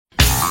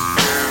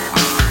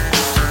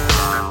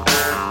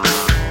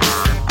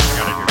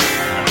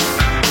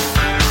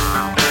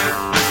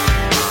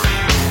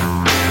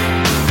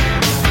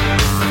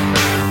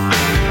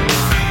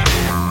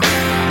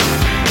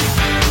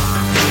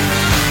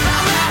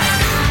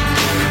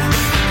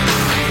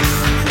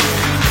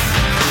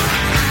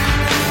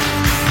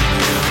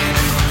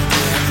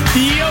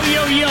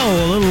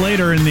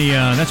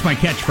That's my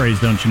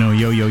catchphrase, don't you know?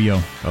 Yo, yo,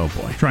 yo. Oh,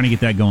 boy. Trying to get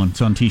that going.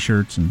 It's on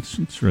T-shirts and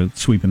it's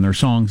sweeping their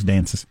songs,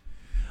 dances.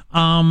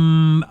 A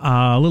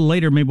little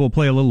later, maybe we'll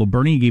play a little of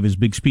Bernie. He gave his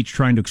big speech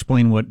trying to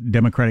explain what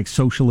democratic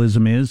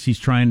socialism is. He's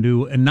trying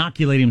to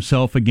inoculate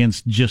himself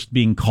against just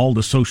being called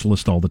a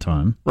socialist all the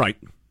time. Right.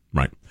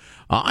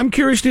 I'm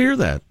curious to hear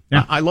that.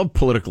 Yeah. I love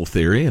political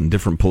theory and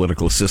different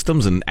political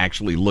systems and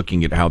actually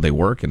looking at how they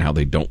work and how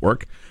they don't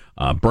work.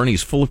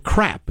 Bernie's full of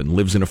crap and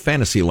lives in a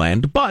fantasy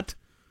land, but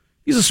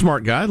he's a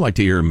smart guy. I'd like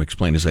to hear him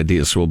explain his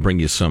ideas, so we'll bring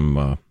you some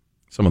of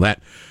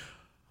that.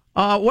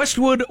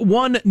 Westwood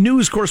One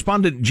News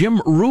correspondent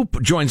Jim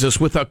Roop joins us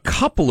with a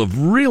couple of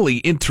really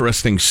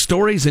interesting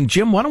stories. And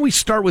Jim, why don't we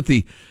start with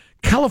the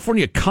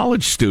California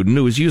college student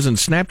who is using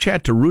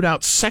Snapchat to root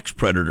out sex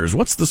predators?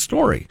 What's the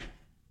story?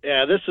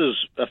 Yeah, this is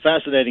a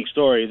fascinating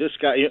story. This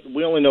guy,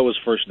 we only know his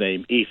first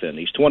name, Ethan.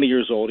 He's 20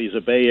 years old. He's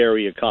a Bay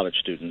Area college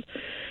student.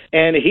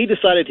 And he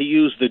decided to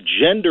use the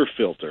gender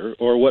filter,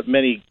 or what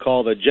many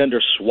call the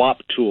gender swap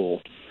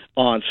tool,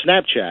 on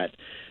Snapchat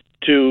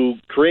to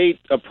create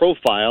a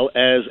profile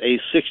as a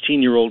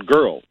 16-year-old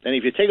girl. And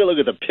if you take a look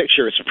at the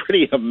picture, it's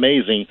pretty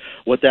amazing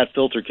what that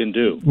filter can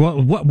do.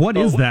 Well, what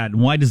is that, and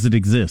why does it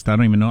exist? I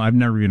don't even know. I've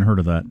never even heard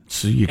of that.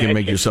 So you can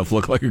make yourself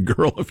look like a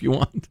girl if you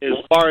want. As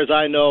far as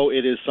I know,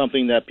 it is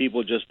something that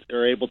people just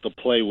are able to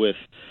play with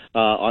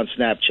on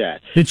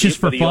Snapchat. It's just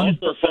for fun?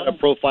 He also set up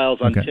profiles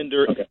on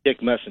Tinder and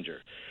Kick Messenger.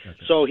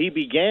 So he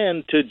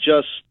began to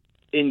just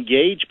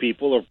engage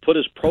people or put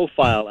his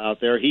profile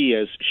out there.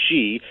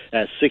 She,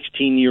 as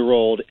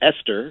 16-year-old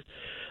Esther,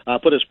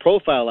 put his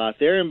profile out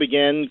there and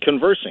began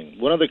conversing.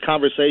 One of the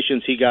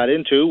conversations he got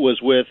into was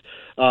with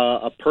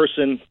a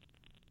person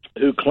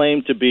who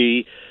claimed to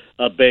be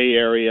a Bay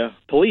Area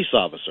police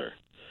officer.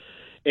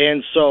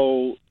 And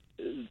so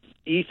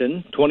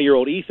Ethan,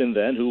 20-year-old Ethan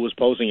then, who was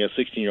posing as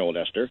 16-year-old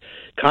Esther,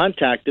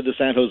 contacted the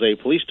San Jose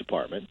Police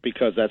Department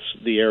because that's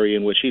the area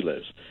in which he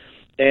lives.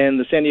 And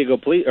the San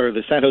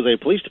Jose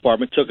Police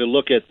Department took a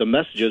look at the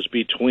messages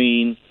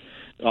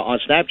on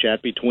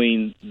Snapchat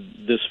between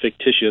this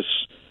fictitious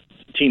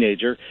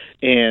teenager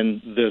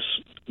and this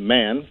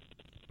man,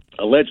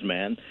 alleged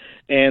man,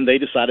 and they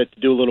decided to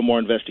do a little more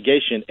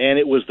investigation. And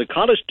it was the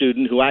college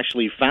student who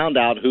actually found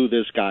out who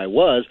this guy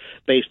was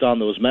based on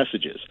those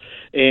messages.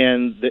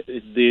 And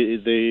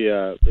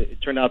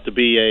it turned out to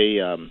be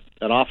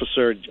an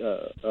officer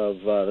of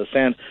the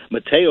San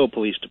Mateo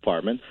Police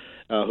Department,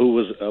 who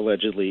was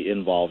allegedly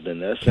involved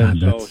in this. And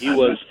so he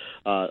was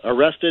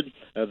arrested.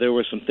 There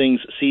were some things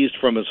seized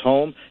from his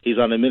home. He's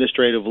on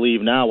administrative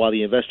leave now while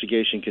the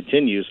investigation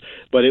continues.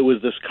 But it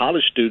was this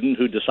college student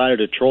who decided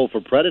to troll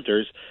for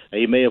predators.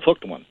 He may have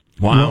hooked one.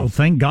 Wow. Well,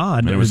 thank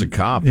God. It was a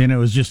cop. And it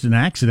was just an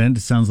accident.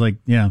 It sounds like,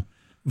 yeah.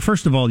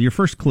 First of all, your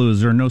first clue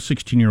is there are no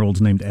 16-year-olds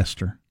named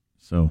Esther.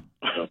 So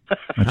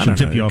that should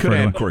tip you off Could right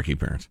have away. Quirky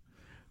parents.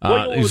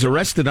 He's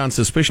arrested on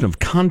suspicion of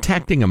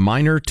contacting a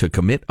minor to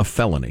commit a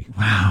felony.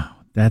 Wow.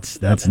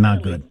 That's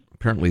not good.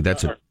 Apparently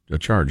that's a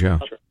charge, yeah.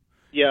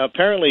 Yeah,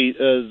 apparently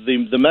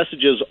the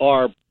messages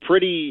are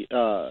pretty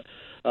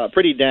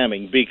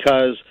damning,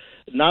 because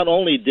not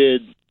only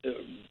did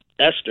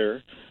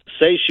Esther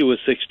say she was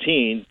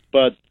 16,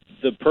 but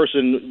the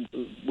person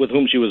with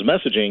whom she was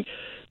messaging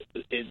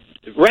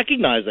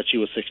recognized that she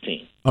was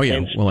 16. Oh, yeah.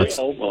 And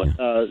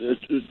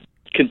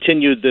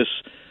continued this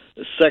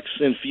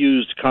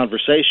sex-infused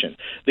conversation.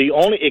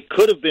 It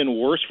could have been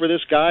worse for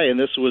this guy, and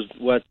this was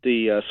what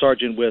the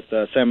sergeant with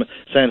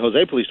San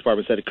Jose Police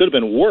Department said. It could have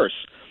been worse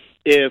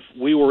if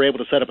we were able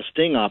to set up a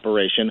sting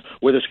operation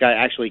where this guy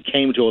actually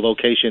came to a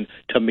location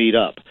to meet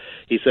up.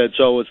 He said,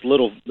 so it's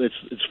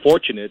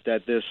fortunate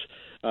that this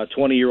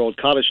 20-year-old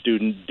college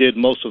student did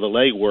most of the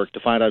legwork to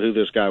find out who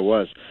this guy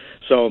was.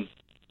 So,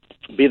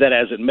 be that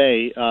as it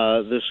may,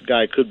 this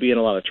guy could be in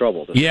a lot of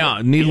trouble.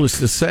 Yeah, needless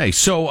to say.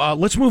 So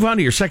let's move on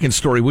to your second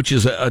story, which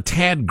is a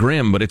tad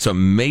grim, but it's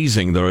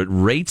amazing. The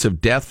rates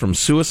of death from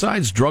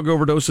suicides, drug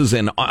overdoses,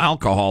 and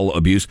alcohol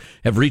abuse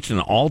have reached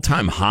an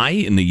all-time high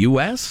in the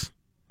U.S.?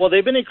 Well,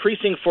 they've been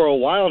increasing for a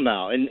while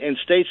now, and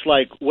states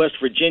like West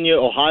Virginia,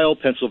 Ohio,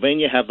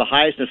 Pennsylvania have the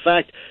highest. In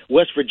fact,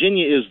 West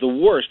Virginia is the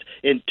worst.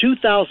 In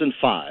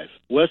 2005,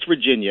 West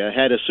Virginia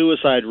had a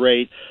suicide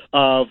rate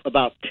of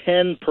about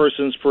 10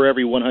 persons for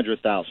every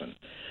 100,000.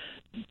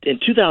 In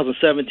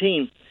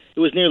 2017, it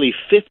was nearly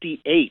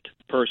 58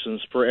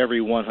 persons for every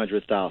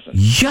 100,000.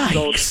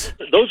 Yikes!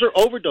 So those are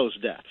overdose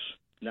deaths.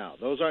 Now,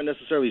 those aren't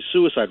necessarily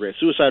suicide rates.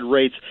 Suicide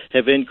rates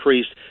have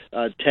increased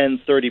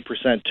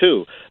 10-30%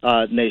 too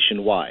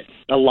nationwide.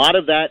 A lot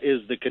of that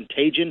is the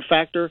contagion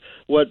factor,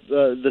 what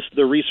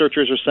the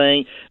researchers are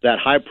saying, that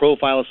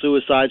high-profile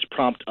suicides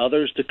prompt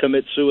others to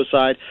commit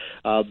suicide.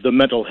 The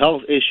mental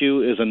health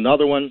issue is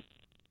another one.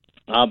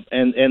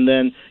 And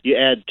then you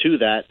add to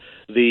that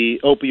the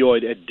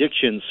opioid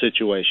addiction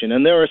situation.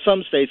 And there are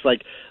some states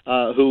like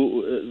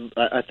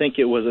I think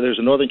there's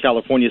a Northern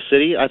California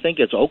city, I think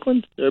it's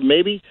Oakland, or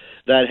maybe,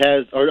 that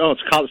has,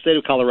 it's the state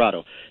of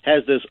Colorado,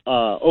 has this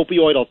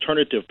opioid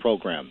alternative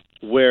program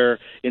where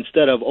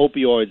instead of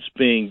opioids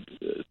being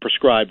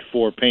prescribed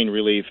for pain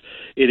relief,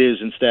 it is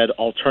instead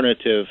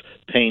alternative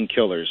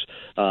painkillers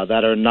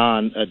that are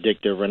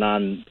non-addictive or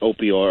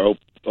non-opioid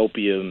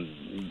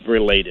opium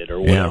related or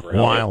whatever.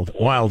 Yeah,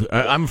 wild.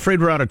 I'm afraid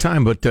we're out of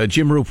time, but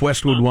Jim Roop,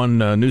 Westwood One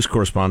news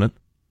correspondent.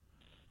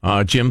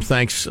 Jim,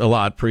 thanks a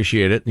lot.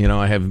 Appreciate it.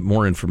 I have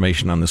more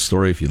information on this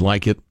story if you'd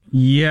like it.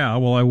 Yeah,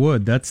 well, I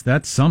would.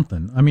 That's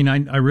something. I mean,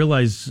 I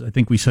realize, I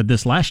think we said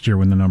this last year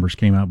when the numbers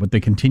came out, but they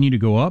continue to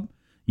go up.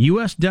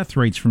 U.S. death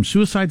rates from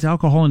suicides,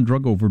 alcohol, and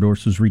drug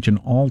overdoses reach an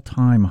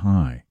all-time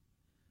high.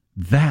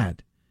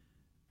 That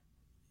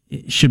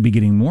should be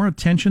getting more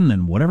attention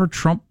than whatever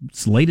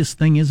Trump's latest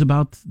thing is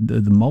about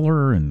the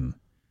Mueller and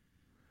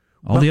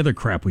all the other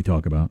crap we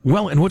talk about.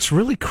 Well, and what's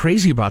really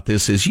crazy about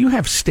this is you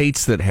have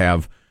states that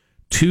have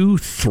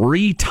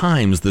 2-3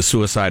 times the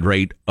suicide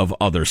rate of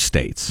other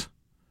states.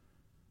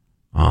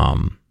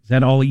 Is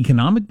that all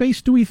economic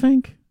based, do we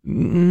think?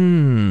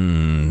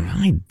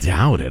 I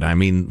doubt it. I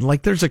mean,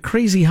 like, there's a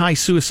crazy high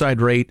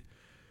suicide rate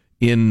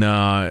in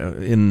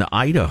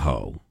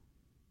Idaho,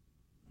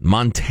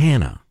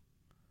 Montana.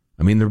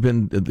 I mean,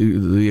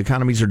 the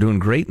economies are doing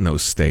great in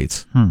those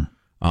states.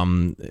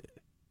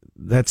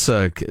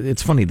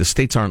 It's funny, the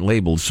states aren't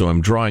labeled, so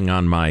I'm drawing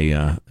on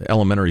my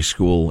elementary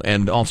school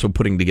and also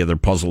putting together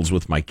puzzles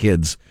with my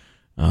kids,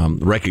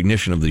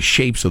 recognition of the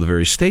shapes of the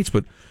various states,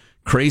 but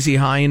crazy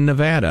high in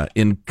Nevada,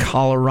 in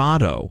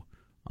Colorado.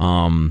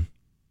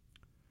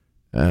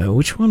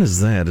 Which one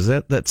is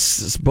that?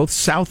 That's both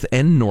South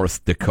and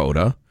North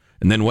Dakota,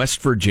 and then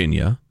West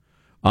Virginia.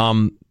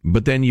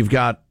 But then you've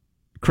got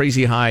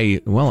crazy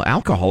high,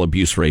 alcohol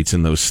abuse rates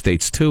in those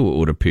states too, it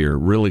would appear.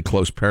 Really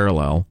close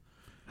parallel.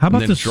 How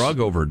about this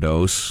drug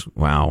overdose?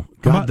 Wow.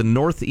 God, the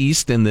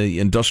Northeast and the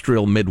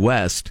industrial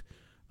Midwest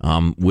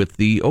with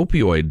the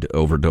opioid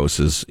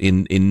overdoses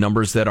in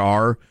numbers that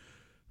are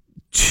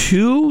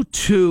 2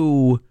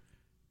 to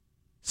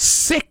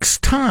 6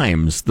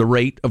 times the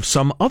rate of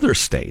some other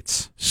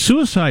states.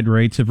 Suicide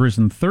rates have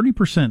risen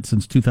 30%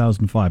 since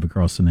 2005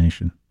 across the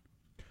nation.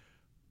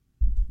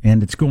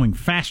 And it's going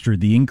faster.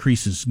 The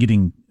increase is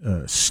getting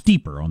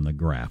steeper on the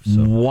graph.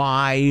 So.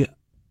 Why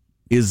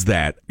is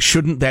that?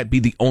 Shouldn't that be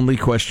the only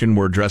question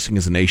we're addressing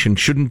as a nation?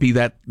 Shouldn't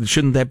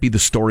that be the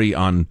story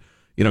on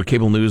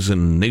cable news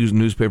and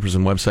newspapers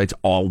and websites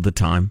all the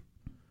time,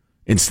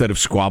 instead of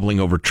squabbling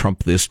over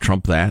Trump this,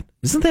 Trump that?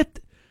 Isn't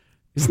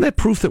that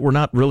proof that we're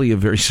not really a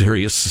very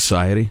serious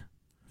society?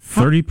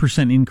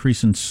 30%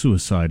 increase in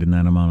suicide in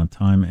that amount of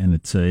time, and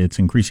it's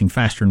increasing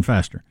faster and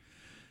faster.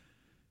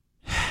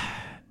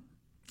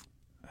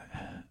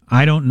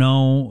 I don't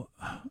know.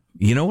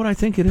 You know what I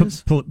think it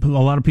is? A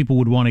lot of people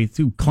would want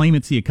to claim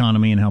it's the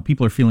economy and how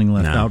people are feeling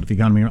left out with the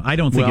economy. I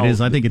don't think it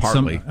is. I think it's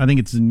I think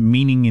it's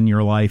meaning in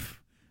your life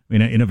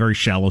in a very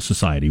shallow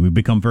society. We've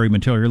become very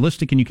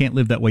materialistic, and you can't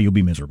live that way. You'll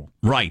be miserable.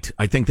 Right.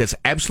 I think that's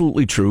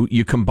absolutely true.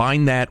 You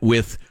combine that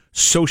with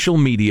social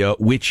media,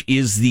 which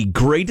is the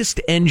greatest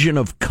engine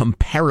of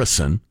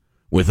comparison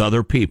with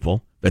other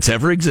people that's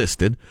ever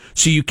existed.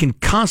 So you can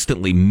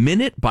constantly,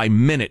 minute by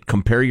minute,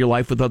 compare your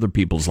life with other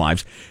people's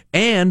lives.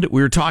 And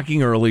we were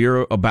talking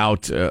earlier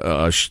about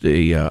a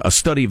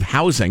study of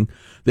housing,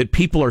 that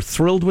people are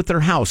thrilled with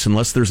their house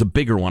unless there's a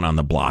bigger one on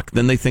the block.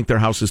 Then they think their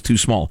house is too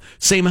small.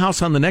 Same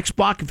house on the next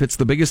block, if it's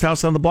the biggest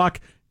house on the block,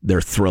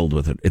 they're thrilled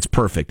with it. It's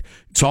perfect.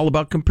 It's all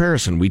about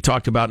comparison. We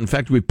talked about, in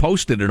fact, we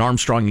posted at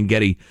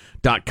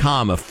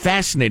ArmstrongandGetty.com a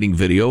fascinating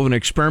video of an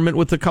experiment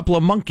with a couple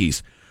of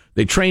monkeys.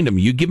 They trained them.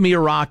 You give me a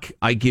rock,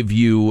 I give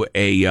you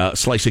a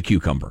slice of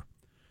cucumber.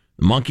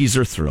 The monkeys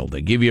are thrilled.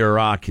 They give you a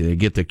rock, they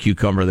get the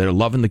cucumber. They're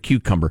loving the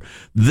cucumber.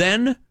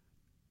 Then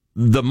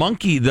the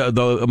monkey,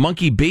 the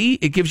monkey B,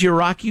 it gives you a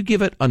rock, you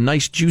give it a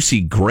nice juicy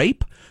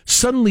grape.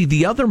 Suddenly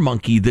the other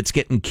monkey that's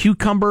getting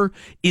cucumber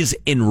is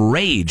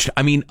enraged.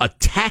 I mean,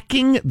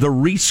 attacking the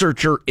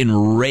researcher,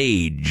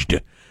 enraged.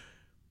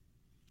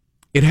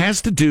 It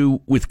has to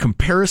do with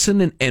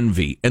comparison and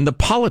envy and the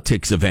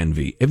politics of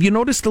envy. Have you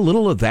noticed a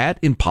little of that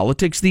in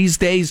politics these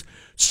days?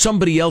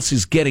 Somebody else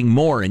is getting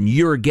more and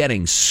you're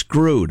getting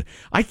screwed.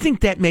 I think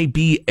that may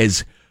be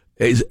as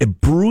a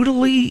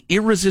brutally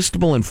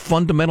irresistible and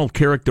fundamental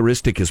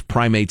characteristic as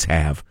primates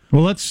have.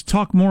 Well, let's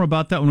talk more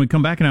about that when we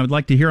come back, and I would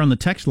like to hear on the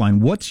text line,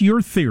 what's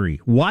your theory?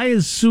 Why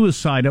is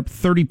suicide up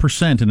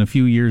 30% in a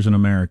few years in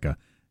America?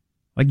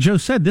 Like Joe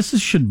said,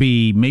 should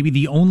be maybe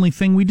the only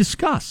thing we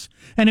discuss.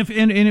 And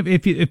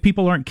if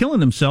people aren't killing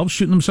themselves,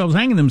 shooting themselves,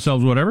 hanging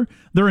themselves, whatever,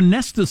 they're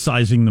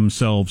anesthetizing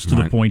themselves to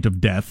the point of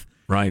death,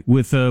 right?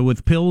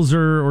 With pills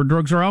or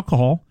drugs or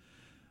alcohol.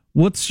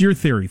 What's your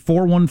theory?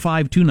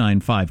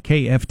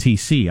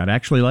 415-295-KFTC. I'd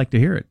actually like to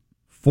hear it.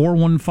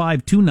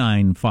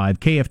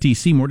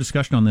 415-295-KFTC. More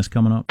discussion on this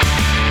coming up.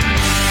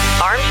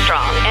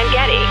 Armstrong and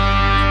Getty.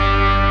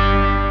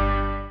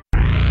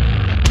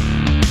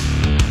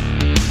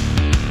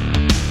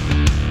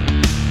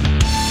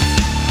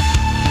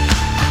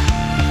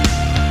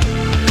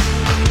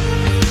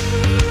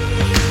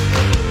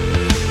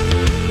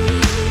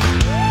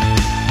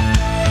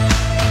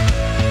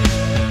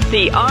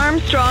 The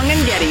Armstrong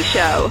and Getty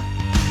Show.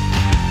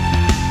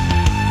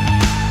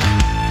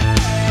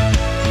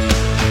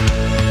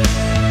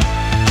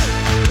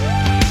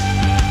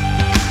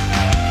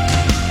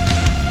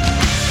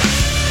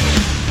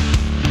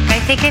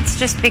 I think it's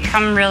just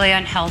become really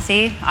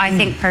unhealthy, I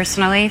think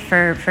personally,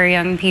 for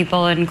young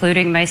people,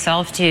 including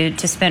myself, to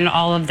spend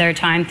all of their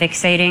time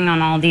fixating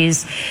on all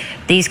these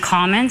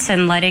comments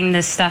and letting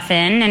this stuff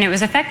in, and it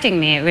was affecting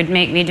me. It would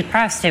make me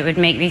depressed. It would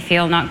make me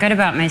feel not good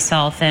about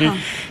myself and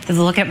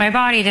look at my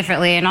body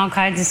differently and all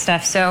kinds of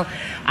stuff. So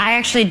I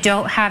actually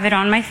don't have it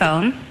on my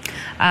phone.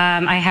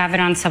 I have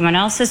it on someone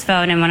else's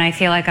phone, and when I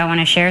feel like I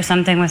want to share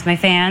something with my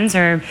fans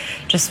or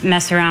just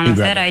mess around with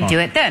it, I do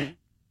it then.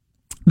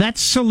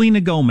 That's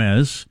Selena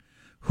Gomez,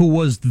 who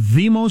was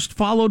the most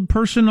followed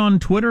person on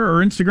Twitter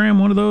or Instagram,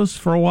 one of those,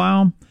 for a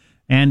while,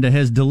 and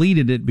has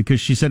deleted it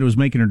because she said it was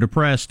making her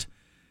depressed.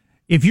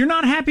 If you're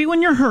not happy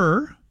when you're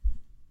her,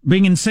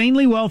 being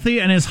insanely wealthy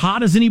and as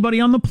hot as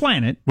anybody on the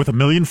planet, with 1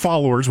 million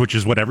followers, which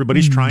is what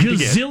everybody's trying to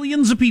get,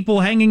 gazillions of people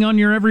hanging on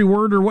your every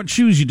word or what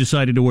shoes you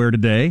decided to wear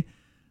today,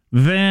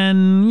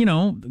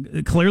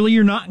 then, clearly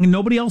you're not,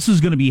 nobody else is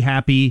going to be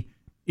happy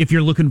if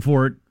you're looking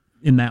for it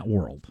in that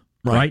world.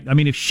 Right? I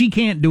mean, if she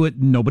can't do it,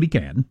 nobody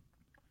can.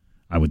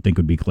 I would think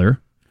would be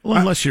clear. Well,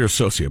 unless you're a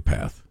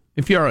sociopath.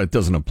 If you are, it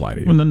doesn't apply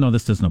to you. Well, no,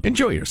 this doesn't apply.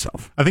 Enjoy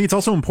yourself. I think it's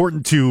also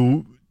important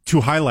to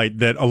highlight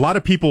that a lot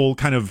of people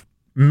kind of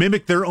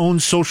mimic their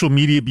own social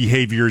media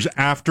behaviors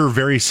after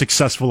very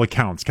successful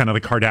accounts, kind of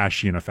the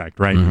Kardashian effect,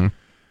 right? Mm-hmm.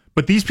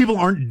 But these people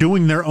aren't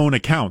doing their own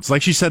accounts.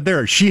 Like she said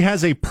there, she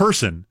has a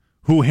person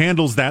who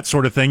handles that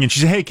sort of thing, and she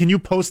said, hey, can you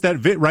post that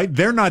right?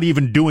 They're not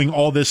even doing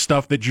all this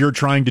stuff that you're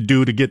trying to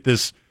do to get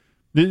this.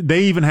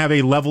 They even have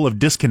a level of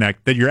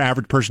disconnect that your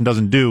average person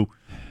doesn't do.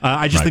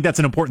 I just think that's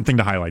an important thing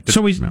to highlight.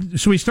 So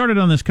we started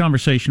on this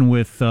conversation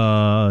with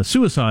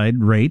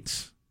suicide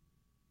rates,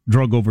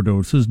 drug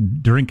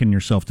overdoses, drinking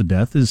yourself to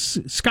death is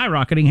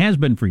skyrocketing, has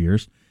been for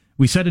years.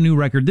 We set a new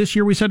record this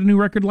year. We set a new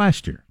record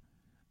last year.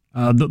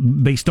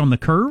 Based on the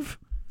curve,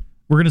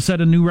 we're going to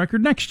set a new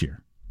record next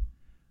year.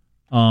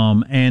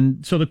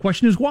 And so the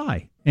question is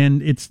why?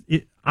 And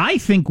I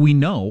think we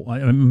know.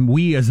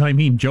 We, as I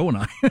mean Joe and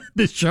I,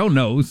 this show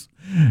knows,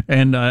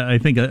 and I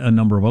think a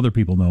number of other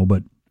people know.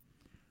 But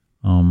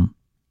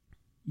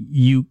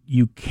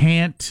you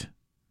can't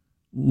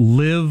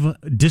live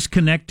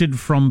disconnected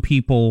from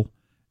people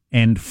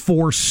and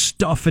force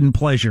stuff and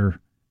pleasure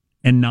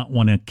and not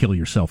want to kill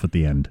yourself at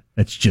the end.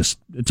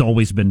 It's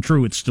always been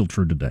true. It's still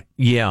true today.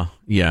 Yeah.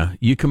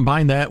 You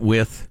combine that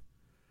with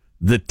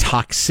the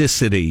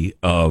toxicity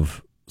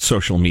of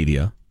social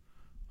media.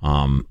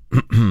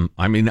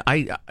 I mean,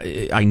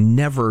 I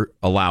never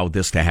allowed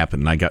this to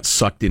happen. I got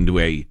sucked into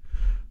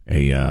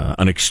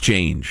an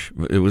exchange.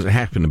 It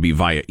happened to be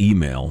via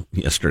email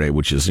yesterday,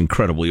 which is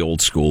incredibly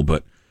old school.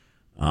 But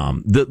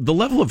the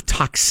level of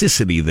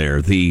toxicity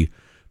there,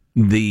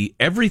 the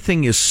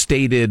everything is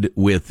stated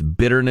with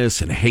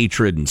bitterness and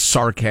hatred and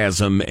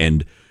sarcasm,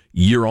 and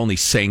you're only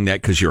saying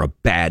that because you're a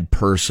bad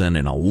person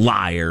and a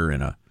liar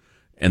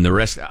and the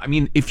rest. I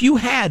mean, if you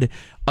had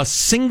a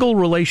single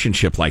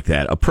relationship like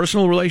that, a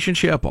personal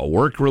relationship, a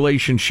work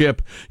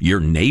relationship, your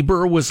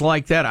neighbor was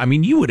like that, I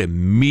mean, you would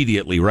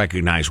immediately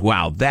recognize,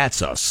 wow,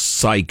 that's a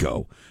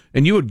psycho.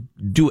 And you would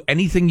do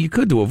anything you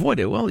could to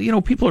avoid it.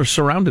 Well, people are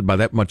surrounded by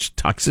that much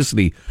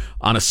toxicity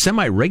on a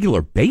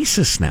semi-regular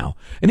basis now.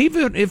 And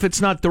even if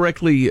it's not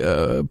directly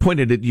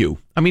pointed at you.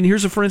 I mean,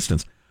 here's for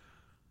instance.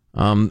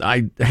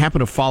 I happen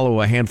to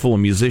follow a handful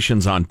of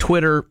musicians on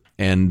Twitter,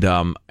 and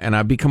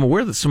I've become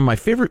aware that some of my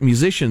favorite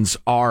musicians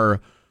are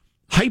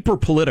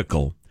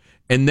hyper-political,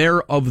 and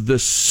they're of the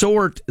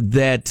sort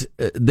that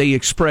they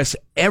express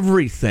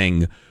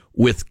everything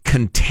with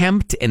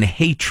contempt and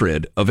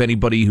hatred of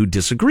anybody who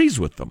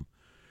disagrees with them.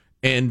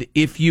 And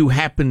if you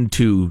happen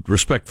to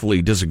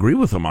respectfully disagree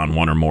with them on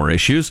one or more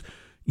issues,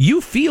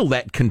 you feel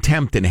that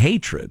contempt and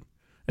hatred.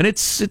 And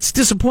it's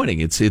disappointing.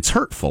 It's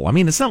hurtful. I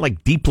mean, it's not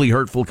like deeply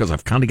hurtful because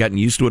I've kind of gotten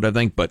used to it, I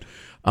think, but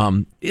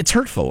it's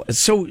hurtful.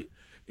 So,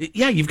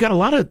 yeah, you've got a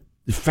lot of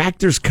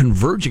factors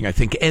converging, I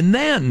think. And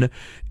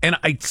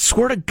I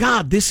swear to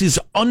God, this is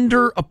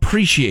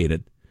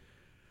underappreciated.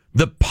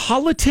 The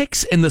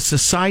politics and the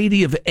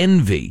society of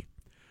envy,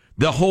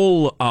 the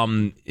whole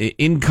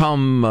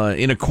income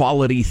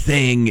inequality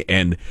thing,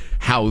 and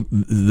how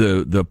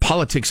the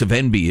politics of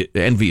envy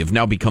have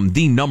now become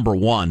the number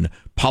one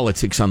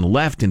politics on the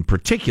left in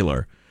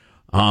particular.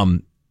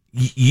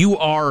 You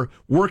are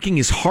working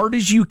as hard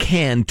as you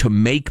can to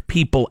make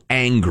people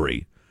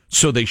angry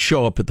so they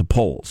show up at the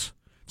polls.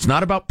 It's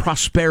not about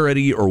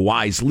prosperity or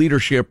wise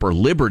leadership or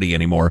liberty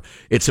anymore.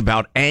 It's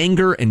about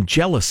anger and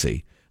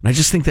jealousy. And I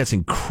just think that's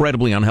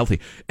incredibly unhealthy.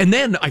 And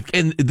then,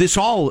 this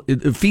all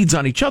feeds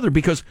on each other,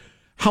 because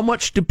how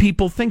much do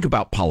people think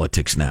about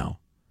politics now?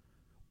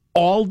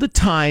 All the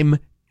time,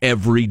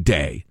 every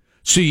day.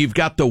 So you've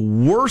got the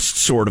worst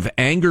sort of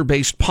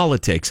anger-based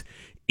politics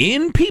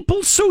in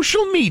people's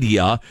social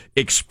media,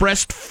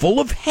 expressed full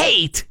of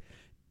hate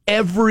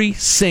every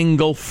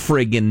single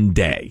friggin'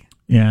 day.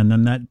 Yeah, and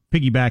then that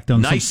piggybacked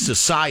on nice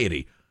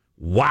society.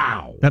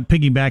 Wow. That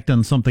piggybacked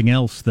on something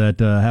else that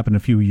happened a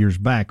few years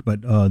back,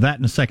 but that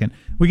in a second.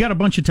 We got a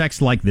bunch of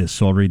texts like this,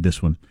 so I'll read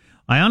this one.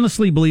 I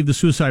honestly believe the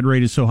suicide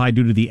rate is so high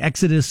due to the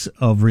exodus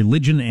of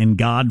religion and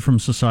God from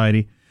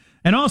society,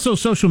 and also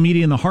social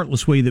media and the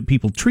heartless way that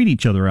people treat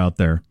each other out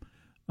there.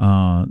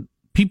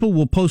 People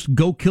will post,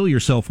 go kill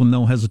yourself with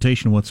no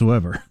hesitation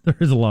whatsoever. There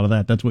is a lot of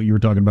that. That's what you were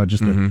talking about,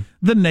 just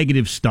the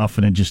negative stuff,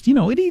 and it just,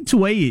 it eats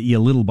away at you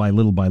little by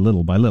little by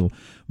little by little.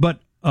 But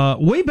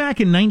way back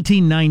in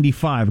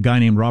 1995, a guy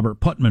named Robert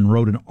Putman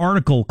wrote an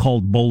article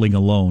called Bowling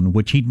Alone,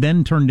 which he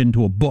then turned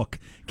into a book.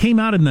 Came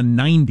out in the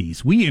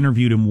 90s. We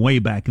interviewed him way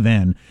back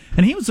then,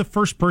 and he was the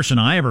first person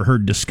I ever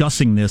heard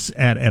discussing this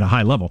at a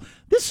high level.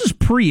 This is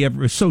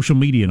pre-social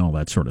media and all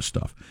that sort of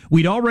stuff.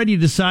 We'd already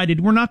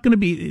decided we're not going to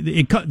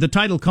be... the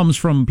title comes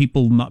from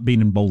people not being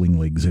in bowling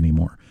leagues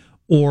anymore,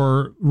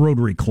 or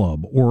Rotary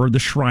Club, or the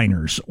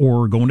Shriners,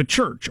 or going to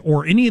church,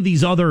 or any of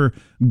these other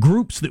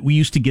groups that we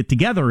used to get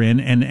together in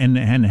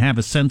and have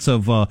a sense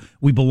of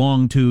we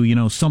belong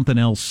to, something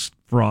else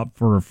for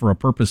a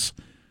purpose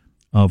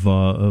of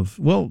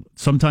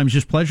sometimes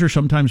just pleasure,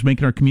 sometimes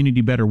making our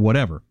community better,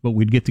 whatever. But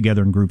we'd get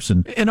together in groups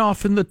and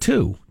often the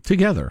two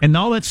together. And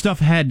all that stuff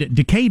had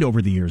decayed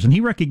over the years, and he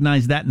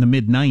recognized that in the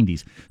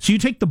mid-'90s. So you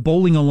take the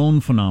Bowling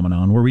Alone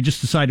phenomenon, where we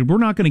just decided we're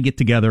not going to get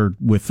together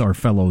with our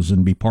fellows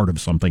and be part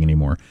of something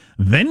anymore.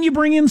 Then you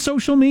bring in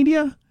social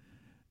media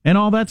and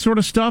all that sort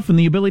of stuff, and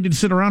the ability to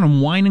sit around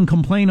and whine and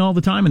complain all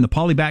the time, and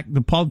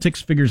the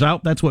politics figures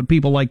out that's what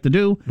people like to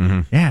do.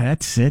 Mm-hmm. Yeah,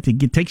 that's it.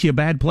 It takes you a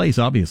bad place,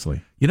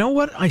 obviously. You know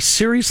what? I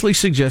seriously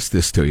suggest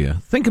this to you.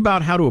 Think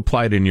about how to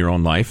apply it in your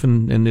own life,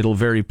 and it'll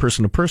vary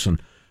person to person.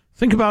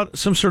 Think about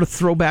some sort of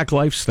throwback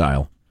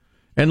lifestyle.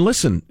 And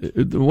listen,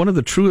 one of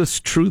the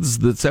truest truths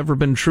that's ever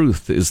been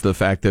truth is the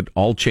fact that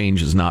all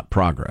change is not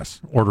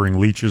progress. Ordering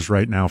leeches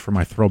right now for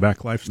my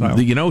throwback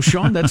lifestyle.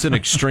 Sean, that's an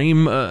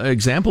extreme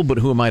example, but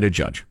who am I to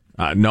judge?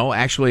 No,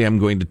 actually, I'm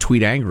going to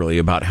tweet angrily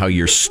about how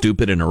you're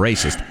stupid and a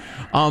racist.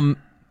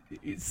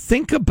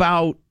 Think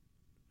about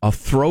a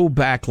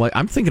throwback.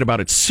 I'm thinking about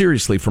it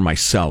seriously for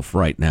myself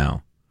right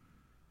now.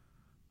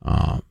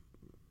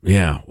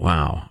 Yeah,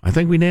 wow. I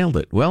think we nailed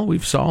it. Well,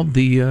 we've solved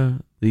the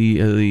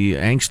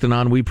angst and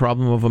ennui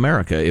problem of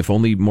America, if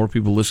only more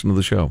people listen to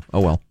the show. Oh,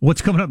 well.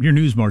 What's coming up in your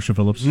news, Marshall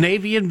Phillips?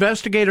 Navy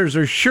investigators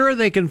are sure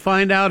they can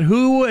find out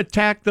who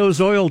attacked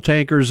those oil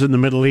tankers in the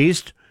Middle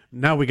East.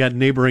 Now we got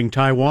neighboring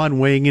Taiwan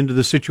weighing into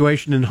the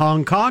situation in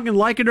Hong Kong, and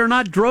like it or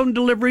not, drone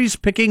deliveries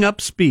picking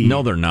up speed.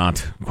 No, they're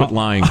not. Quit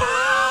lying.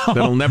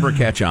 That'll never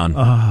catch on.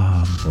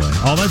 Oh,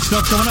 boy. All that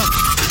stuff coming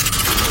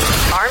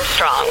up.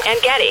 Armstrong and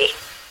Getty.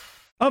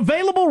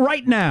 Available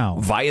right now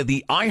via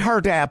the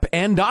iHeart app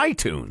and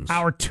iTunes.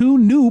 Our 2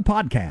 new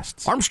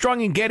podcasts.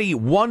 Armstrong and Getty,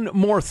 One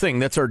More Thing.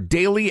 That's our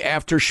daily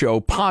after show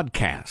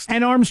podcast.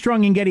 And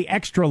Armstrong and Getty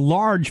Extra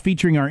Large,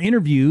 featuring our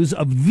interviews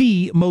of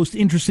the most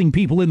interesting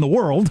people in the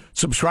world.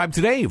 Subscribe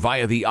today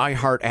via the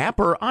iHeart app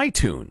or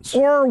iTunes.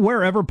 Or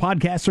wherever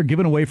podcasts are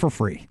given away for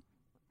free.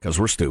 Because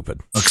we're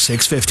stupid. Look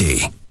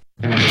 650.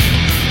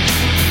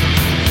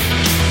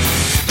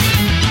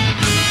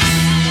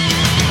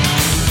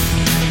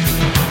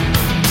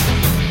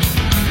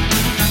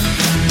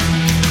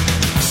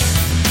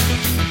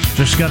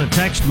 Just got a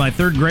text. My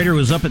 3rd grader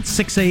was up at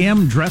 6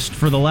 a.m., dressed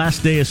for the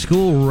last day of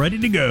school, ready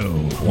to go.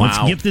 Wow. Let's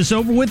get this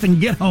over with and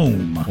get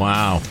home.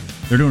 Wow.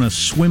 They're doing a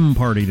swim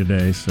party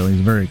today, so he's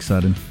very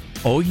excited.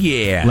 Oh,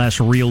 yeah. Last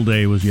real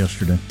day was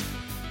yesterday.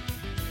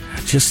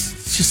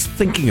 Just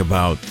thinking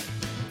about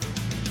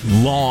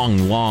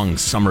long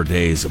summer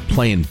days of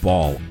playing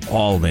ball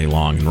all day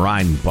long and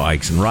riding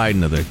bikes and riding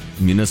to the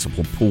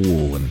municipal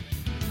pool and...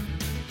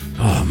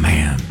 Oh,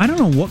 man. I don't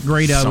know what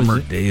grade I was in.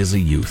 Summer days of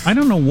youth. I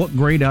don't know what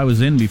grade I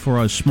was in before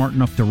I was smart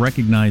enough to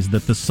recognize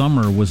that the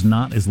summer was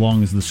not as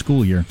long as the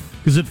school year.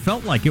 Because it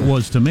felt like it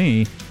was to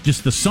me.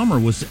 Just the summer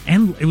was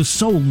it was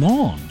so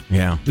long.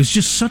 Yeah. It was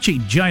just such a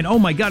giant, oh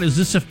my God, I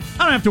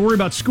don't have to worry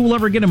about school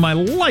ever again in my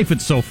life.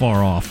 It's so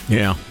far off.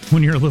 Yeah.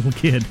 When you're a little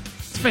kid.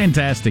 It's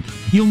fantastic.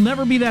 You'll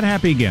never be that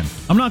happy again.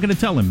 I'm not going to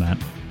tell him that.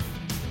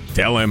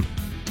 Tell him.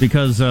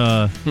 Because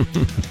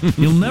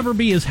you'll never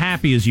be as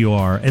happy as you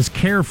are, as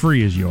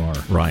carefree as you are.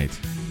 Right.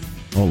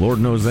 Oh, Lord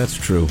knows that's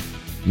true.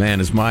 Man,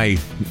 as my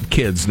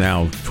kids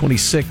now,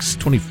 26,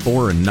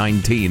 24, and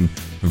 19,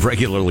 have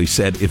regularly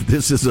said, if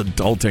this is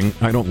adulting,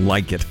 I don't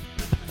like it.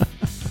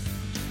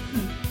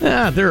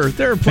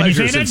 There are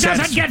pleasures and it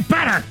doesn't get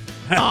better.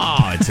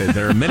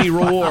 There are many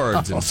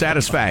rewards and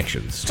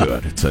satisfactions to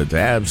it. It's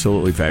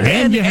absolutely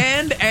fabulous.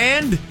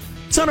 And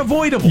it's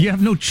unavoidable. You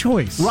have no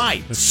choice.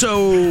 Right.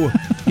 So,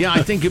 yeah,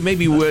 I think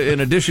maybe in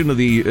addition to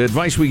the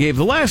advice we gave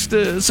the last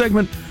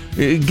segment,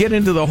 get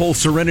into the whole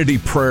serenity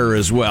prayer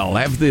as well.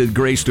 Have the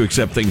grace to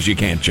accept things you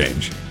can't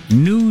change.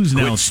 News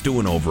now. Quit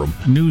stewing over them.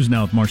 News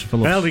now with Marshall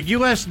Phillips. Well, the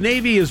U.S.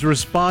 Navy is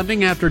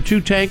responding after 2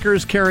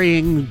 tankers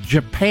carrying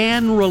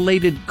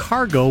Japan-related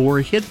cargo were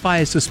hit by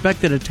a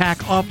suspected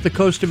attack off the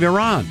coast of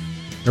Iran.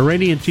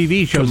 Iranian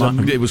TV shows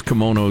It was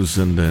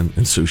kimonos and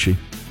sushi.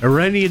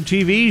 Iranian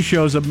TV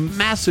shows a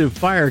massive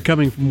fire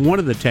coming from one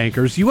of the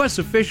tankers. U.S.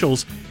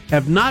 officials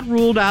have not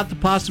ruled out the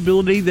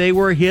possibility they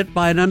were hit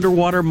by an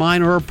underwater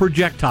mine or a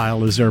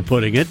projectile, as they're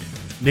putting it.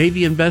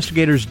 Navy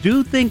investigators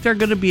do think they're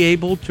going to be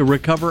able to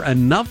recover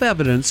enough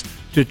evidence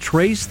to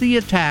trace the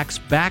attacks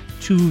back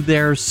to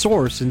their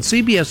source. And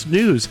CBS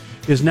News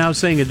is now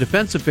saying a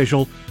defense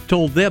official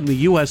told them the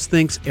U.S.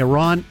 thinks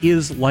Iran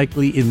is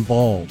likely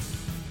involved.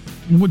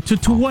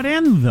 To what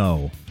end,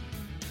 though?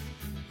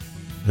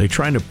 Are they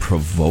trying to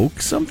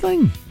provoke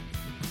something?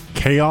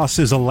 Chaos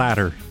is a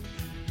ladder.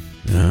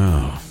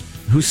 Oh.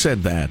 Who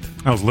said that?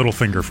 That was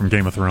Littlefinger from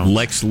Game of Thrones.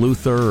 Lex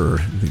Luthor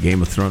or the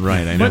Game of Thrones?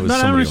 Right, I know it was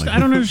somebody like that. I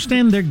don't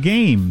understand their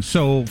game.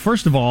 So,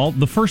 first of all,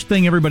 the first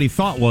thing everybody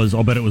thought was,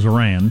 I'll bet it was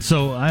Iran.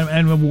 So,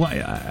 I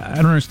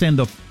don't understand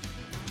the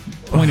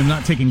point of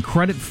not taking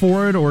credit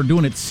for it or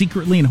doing it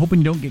secretly and hoping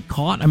you don't get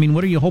caught. I mean,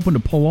 what are you hoping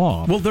to pull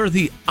off? Well, they're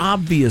the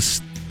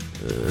obvious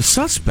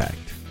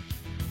suspect.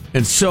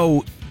 And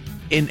so,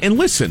 and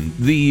listen,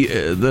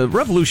 the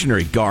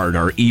Revolutionary Guard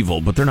are evil,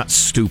 but they're not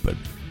stupid.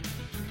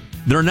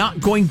 They're not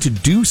going to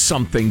do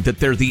something that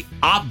they're the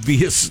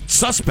obvious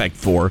suspect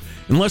for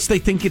unless they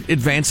think it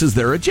advances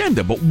their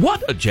agenda. But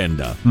what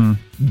agenda?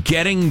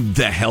 Getting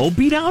the hell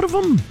beat out of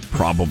them?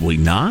 Probably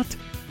not.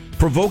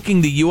 Provoking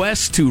the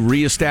U.S. to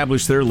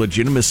reestablish their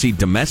legitimacy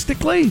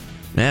domestically?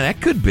 That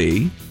could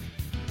be.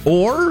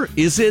 Or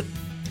is it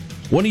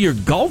one of your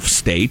Gulf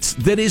states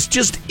that is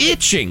just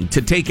itching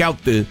to take out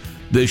the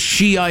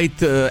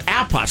Shiite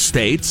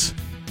apostates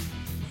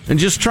and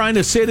just trying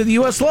to say to the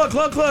U.S.,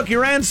 look,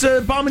 Iran's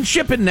bombing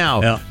shipping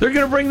now. Yeah. They're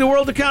going to bring the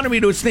world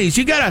economy to its knees.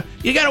 You gotta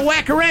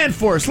whack Iran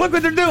for us. Look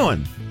what they're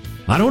doing.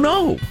 I don't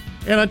know.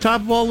 And on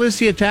top of all this,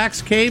 the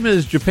attacks came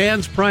as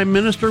Japan's prime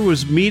minister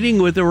was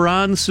meeting with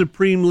Iran's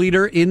supreme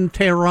leader in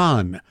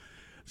Tehran.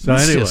 So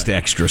it's anyway. Just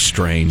extra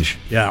strange.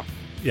 Yeah.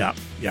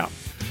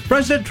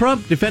 President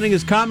Trump defending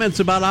his comments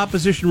about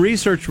opposition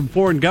research from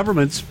foreign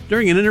governments.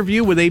 During an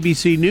interview with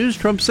ABC News,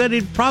 Trump said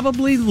he'd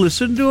probably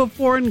listen to a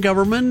foreign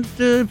government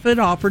if it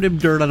offered him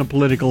dirt on a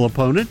political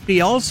opponent.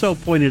 He also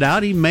pointed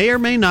out he may or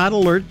may not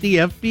alert the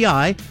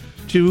FBI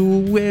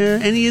to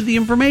any of the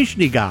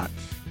information he got.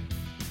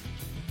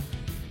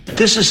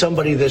 This is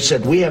somebody that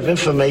said, we have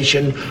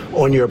information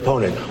on your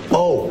opponent.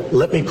 Oh,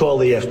 let me call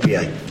the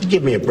FBI.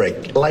 Give me a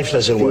break. Life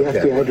doesn't work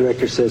that way. The FBI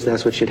director says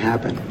that's what should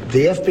happen.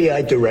 The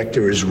FBI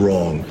director is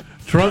wrong.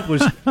 Trump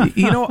was...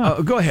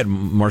 go ahead,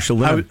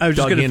 Marshall. I was just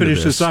going to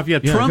finish this off. Yeah,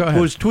 Trump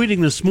was tweeting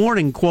this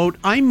morning, quote,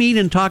 I meet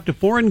and talk to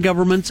foreign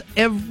governments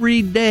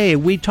every day.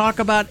 We talk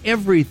about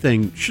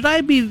everything. Should I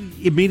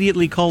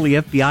immediately call the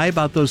FBI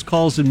about those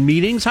calls and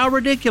meetings? How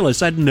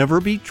ridiculous. I'd never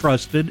be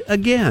trusted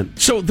again.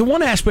 So the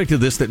one aspect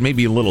of this that may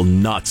be a little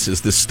nuts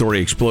as this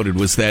story exploded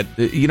was that,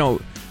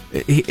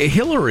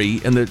 Hillary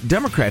and the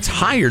Democrats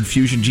hired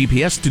Fusion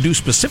GPS to do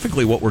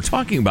specifically what we're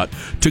talking about,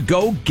 to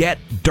go get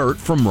dirt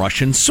from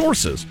Russian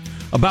sources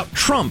about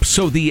Trump.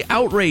 So the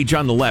outrage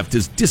on the left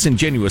is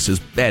disingenuous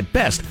at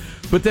best.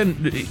 But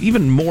then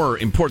even more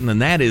important than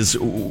that is,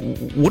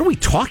 what are we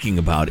talking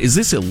about? Is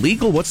this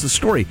illegal? What's the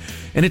story?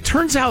 And it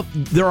turns out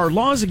there are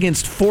laws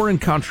against foreign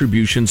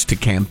contributions to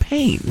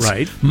campaigns.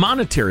 Right.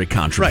 Monetary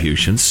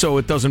contributions, so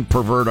it doesn't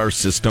pervert our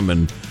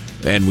system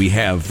and we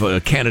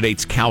have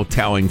candidates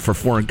kowtowing for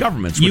foreign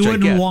governments. Which you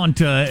wouldn't want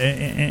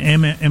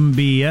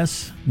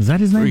MBS? Is that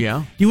his name?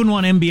 Yeah. You wouldn't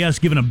want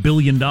MBS giving $1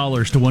 billion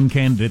to one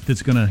candidate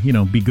that's going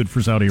to, be good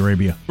for Saudi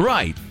Arabia.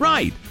 Right.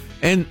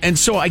 And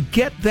so I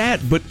get that,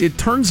 but it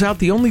turns out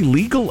the only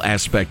legal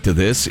aspect to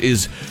this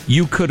is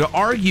you could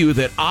argue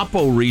that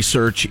Oppo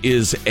research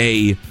is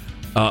a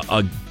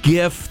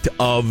gift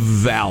of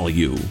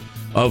value.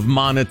 Of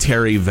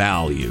monetary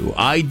value.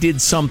 I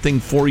did something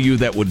for you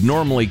that would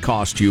normally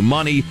cost you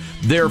money,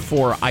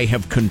 therefore I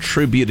have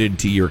contributed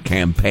to your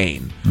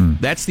campaign.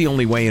 That's the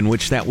only way in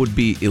which that would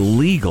be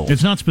illegal.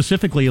 It's not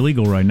specifically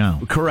illegal right now.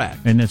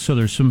 Correct. And so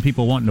there's some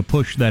people wanting to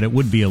push that it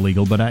would be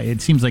illegal, but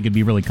it seems like it'd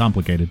be really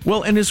complicated.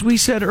 Well, and as we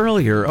said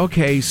earlier,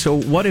 okay,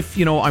 so what if,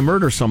 I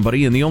murder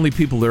somebody and the only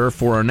people there are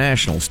foreign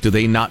nationals? Do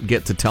they not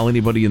get to tell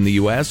anybody in the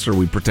U.S., or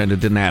we pretend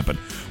it didn't happen?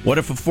 What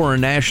if a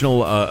foreign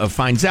national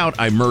finds out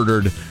I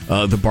murdered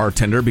the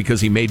bartender because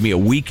he made me a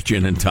weak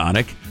gin and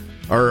tonic,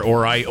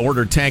 or I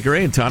ordered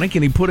Tanqueray and tonic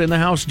and he put in the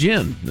house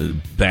gin, the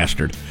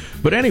bastard.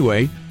 But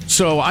anyway,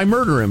 so I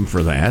murder him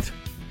for that,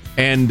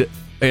 and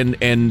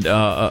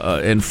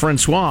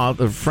Francois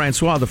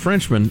the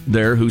Frenchman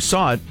there who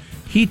saw it,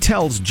 he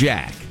tells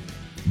Jack.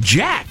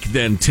 Jack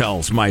then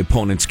tells my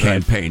opponent's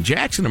campaign.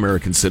 Jack's an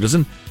American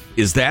citizen.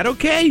 Is that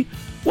okay?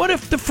 What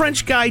if the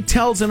French guy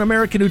tells an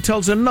American who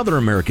tells another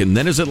American?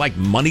 Then is it like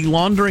money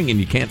laundering and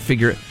you can't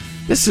figure it?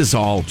 This is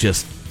all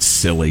just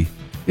silly.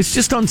 It's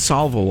just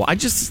unsolvable. I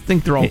just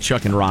think they're all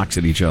chucking rocks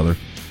at each other.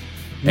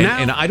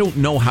 And I don't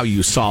know how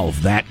you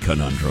solve that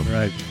conundrum.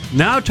 Right.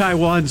 Now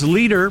Taiwan's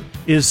leader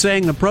is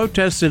saying the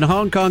protests in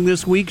Hong Kong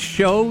this week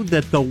show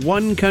that the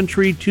one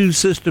country, two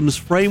systems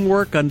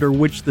framework under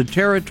which the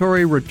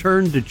territory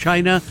returned to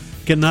China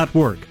cannot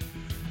work.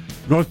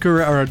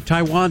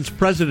 Taiwan's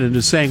president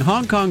is saying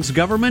Hong Kong's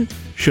government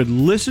should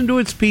listen to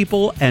its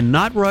people and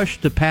not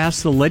rush to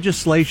pass the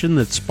legislation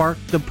that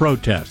sparked the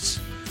protests.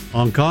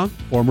 Hong Kong,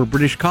 former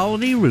British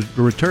colony, was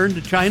returned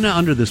to China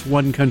under this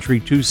one country,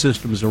 two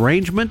systems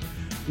arrangement,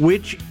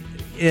 which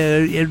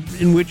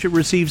in which it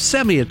receives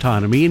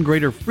semi-autonomy and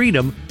greater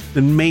freedom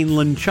than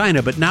mainland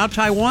China. But now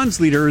Taiwan's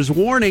leader is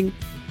warning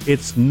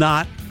it's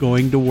not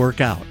going to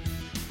work out.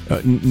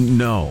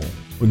 No,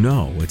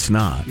 it's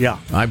not. Yeah.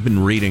 I've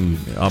been reading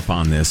up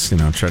on this,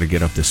 try to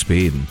get up to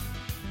speed. And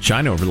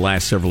China, over the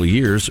last several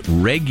years,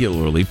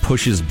 regularly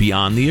pushes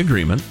beyond the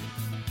agreement,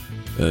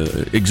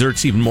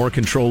 exerts even more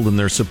control than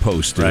they're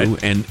supposed to.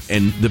 Right.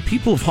 And the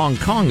people of Hong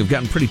Kong have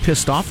gotten pretty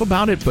pissed off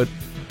about it, but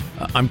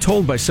I'm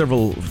told by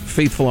several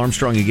faithful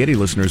Armstrong and Getty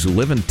listeners who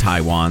live in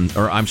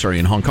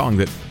in Hong Kong,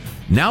 that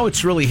now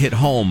it's really hit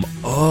home.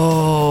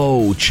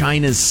 Oh,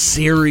 China's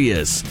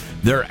serious.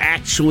 They're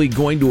actually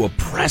going to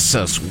oppress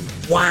us.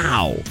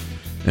 Wow.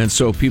 And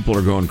so people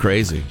are going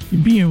crazy.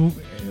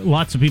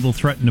 Lots of people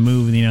threaten to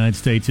move in the United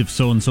States. If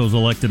so-and-so's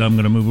elected, I'm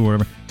going to move or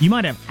wherever. You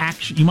might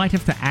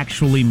have to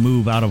actually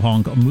move out of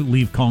Hong Kong,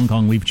 leave Hong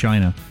Kong, leave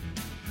China.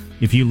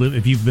 If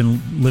you've been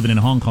living in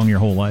Hong Kong your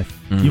whole life,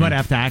 you might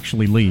have to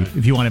actually leave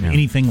if you want to have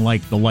anything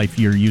like the life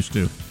you're used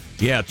to.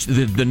 Yeah,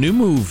 the new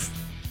move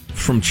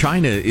from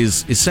China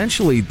is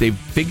essentially they've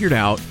figured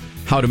out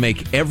how to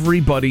make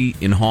everybody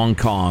in Hong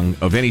Kong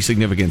of any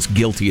significance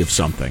guilty of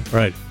something.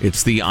 Right.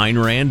 It's the Ayn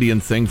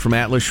Randian thing from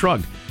Atlas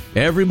Shrugged.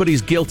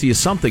 Everybody's guilty of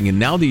something, and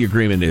now the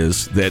agreement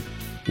is that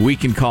we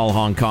can call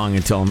Hong Kong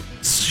and tell them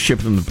ship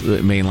them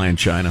to mainland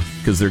China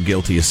because they're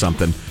guilty of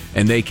something,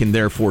 and they can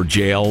therefore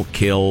jail,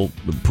 kill,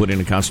 put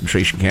in a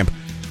concentration camp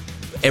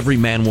every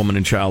man, woman,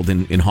 and child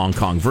in Hong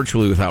Kong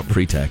virtually without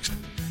pretext.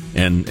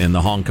 And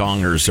the Hong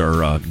Kongers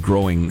are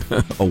growing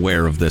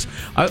aware of this.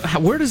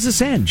 Where does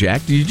this end,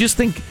 Jack? Do you just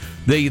think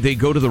they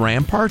go to the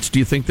ramparts? Do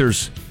you think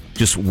there's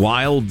just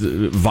wild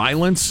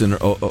violence and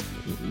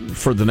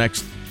for the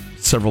next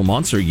several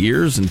months or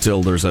years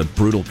until there's a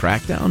brutal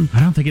crackdown? I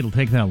don't think it'll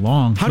take that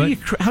long. How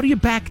do you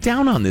back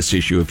down on this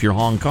issue if you're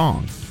Hong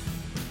Kong?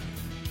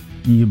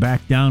 You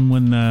back down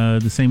when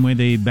the same way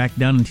they backed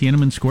down in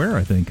Tiananmen Square,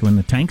 I think, when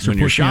the tanks are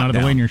pushing out of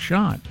the way and you're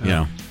shot.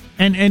 Yeah.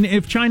 And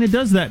if China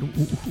does that,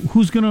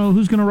 who's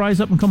gonna rise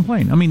up and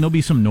complain? I mean, there'll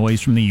be some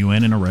noise from the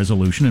UN and a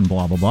resolution and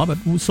blah blah blah.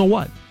 But so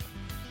what?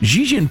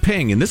 Xi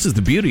Jinping, and this is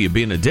the beauty of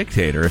being a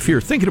dictator. If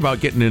you're thinking about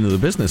getting into the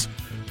business,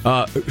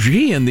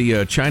 Xi and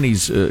the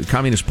Chinese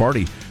Communist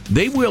Party,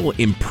 they will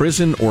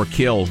imprison or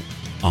kill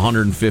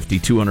 150,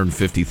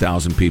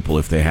 250,000 people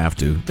if they have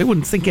to. They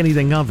wouldn't think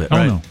anything of it. Oh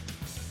right? no.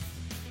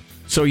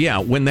 So yeah,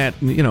 when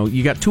that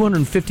you got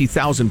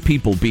 250,000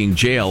 people being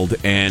jailed,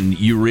 and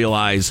you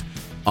realize,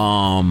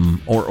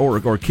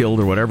 or killed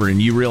or whatever,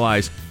 and you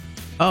realize,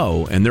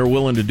 and they're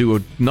willing to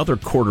do another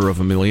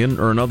 250,000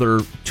 or another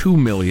 2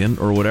 million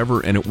or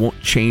whatever, and it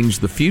won't change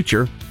the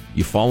future.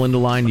 You fall into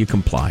line, you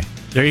comply.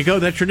 There you go.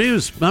 That's your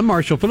news. I'm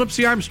Marshall Phillips,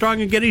 the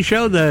Armstrong and Getty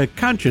Show, the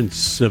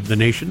conscience of the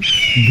nation.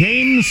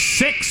 Game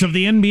 6 of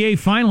the NBA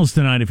Finals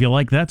tonight, if you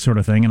like that sort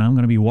of thing, and I'm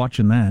going to be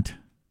watching that.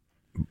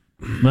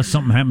 Unless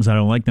something happens I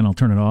don't like, then I'll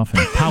turn it off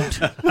and pout.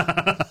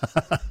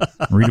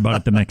 Read about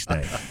it the next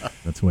day.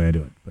 That's the way I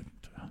do it. But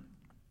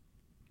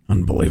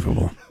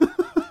unbelievable.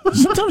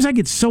 Sometimes I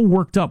get so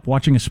worked up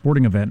watching a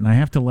sporting event, and I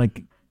have to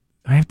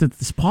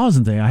pause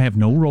and say, I have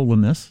no role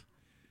in this.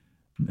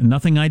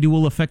 Nothing I do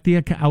will affect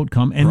the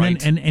outcome, and right.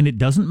 then and it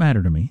doesn't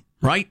matter to me.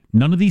 Right.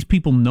 None of these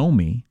people know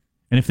me,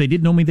 and if they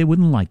did know me, they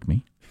wouldn't like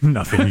me.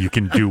 Nothing you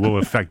can do will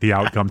affect the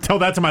outcome. Tell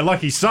that to my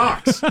lucky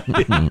socks.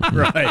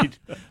 Right.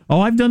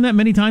 Oh, I've done that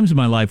many times in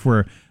my life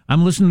where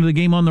I'm listening to the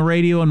game on the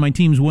radio and my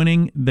team's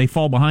winning. They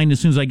fall behind as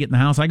soon as I get in the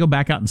house. I go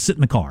back out and sit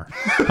in the car.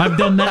 I've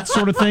done that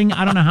sort of thing.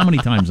 I don't know how many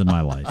times in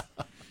my life.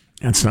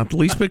 That's not the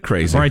least bit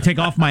crazy. Or I take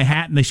off my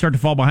hat and they start to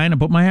fall behind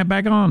and put my hat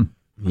back on.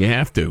 You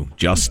have to,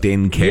 just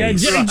in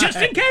case. Yeah, just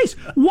in case.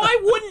 Why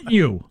wouldn't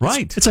you?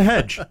 Right. It's a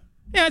hedge.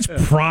 Yeah, it's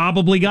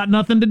probably got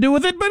nothing to do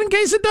with it, but in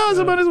case it does,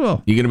 I might as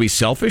well. You going to be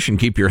selfish and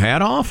keep your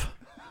hat off?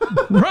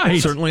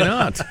 Right. Certainly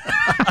not.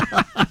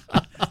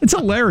 It's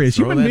hilarious.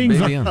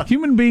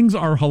 Human beings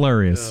are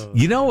hilarious.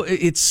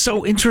 It's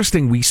so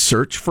interesting. We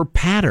search for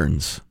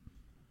patterns.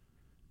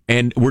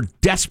 And we're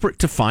desperate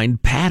to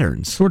find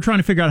patterns. So we're trying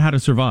to figure out how to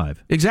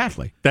survive.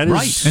 Exactly. That is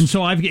right. And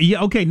so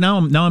now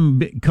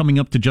I'm coming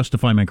up to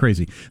justify my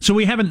crazy. So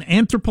we have an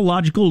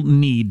anthropological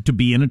need to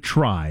be in a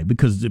tribe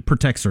because it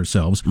protects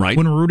ourselves. Right.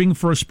 When we're rooting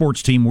for a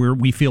sports team,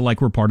 we feel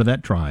like we're part of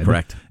that tribe.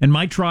 Correct. And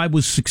my tribe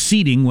was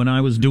succeeding when I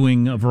was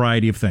doing a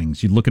variety of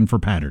things. You're looking for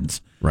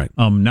patterns. Right.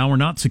 Now we're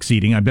not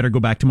succeeding. I better go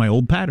back to my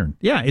old pattern.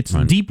 Yeah, it's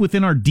deep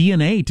within our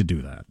DNA to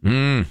do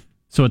that.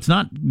 So it's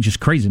not just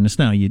craziness.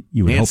 Now you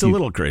would hope it's a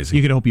little crazy.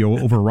 You could hope you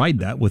override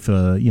that with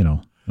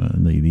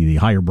the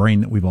higher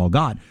brain that we've all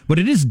got. But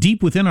it is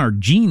deep within our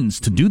genes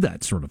to do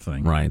that sort of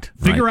thing. Right.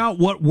 Figure out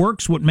what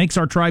works, what makes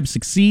our tribe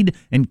succeed,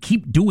 and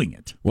keep doing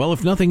it. Well,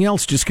 if nothing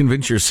else, just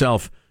convince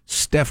yourself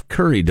Steph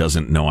Curry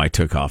doesn't know I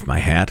took off my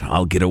hat.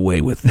 I'll get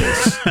away with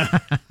this.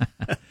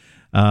 But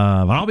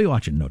I'll be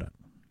watching, no doubt.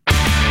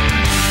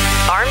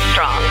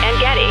 Armstrong and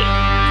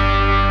Getty.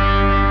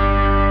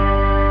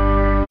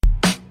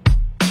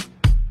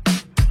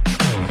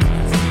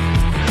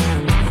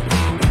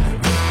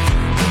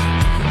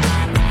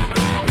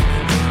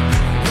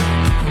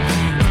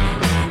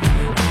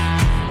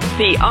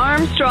 The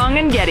Armstrong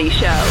and Getty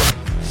Show.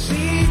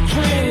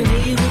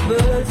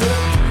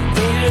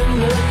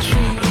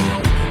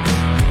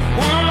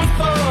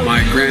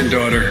 My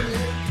granddaughter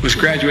was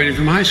graduating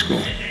from high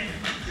school,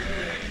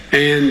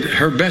 and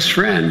her best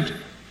friend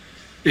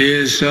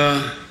is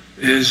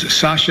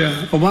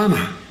Sasha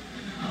Obama.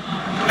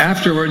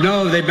 Afterward,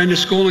 no, they've been to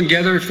school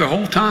together the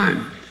whole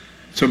time.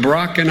 So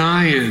Barack and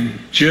I and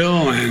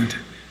Jill and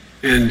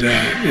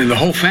the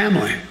whole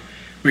family,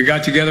 we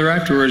got together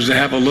afterwards to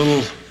have a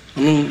little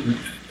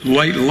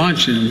late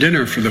lunch and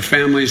dinner for the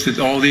families that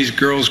all these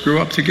girls grew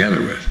up together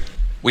with.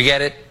 We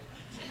get it.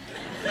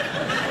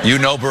 You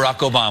know Barack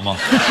Obama.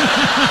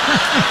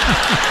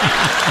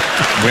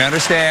 We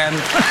understand.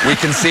 We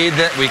concede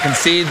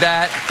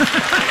that.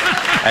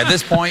 At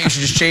this point, you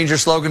should just change your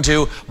slogan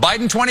to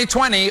Biden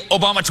 2020,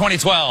 Obama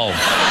 2012.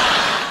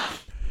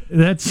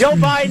 Joe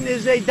Biden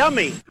is a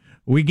dummy.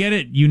 We get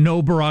it. You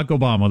know Barack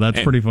Obama.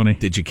 That's pretty funny.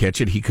 Did you catch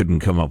it? He couldn't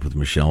come up with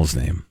Michelle's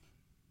name.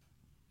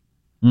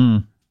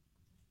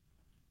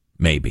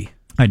 Maybe.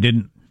 I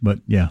didn't, but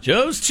yeah.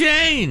 Joe's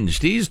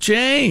changed. He's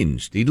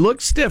changed. He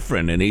looks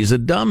different, and he's a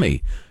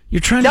dummy. You're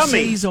trying to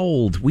say he's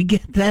old. We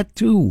get that,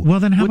 too. Well,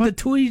 then how about the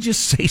two? You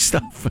just say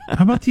stuff.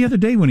 How about the other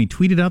day when he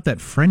tweeted out that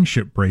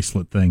friendship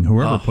bracelet thing?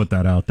 Whoever put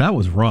that out, that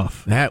was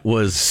rough. That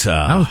was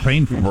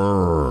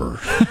painful.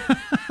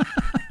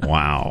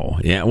 Wow.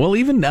 Yeah. Well,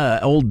 even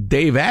old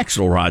Dave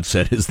Axelrod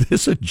said, "Is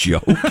this a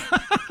joke?"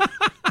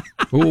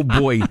 Oh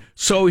boy.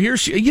 So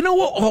here's, you know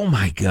what? Oh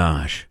my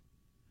gosh!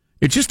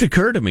 It just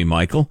occurred to me,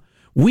 Michael.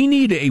 We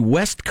need a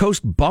West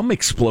Coast bum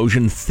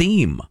explosion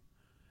theme.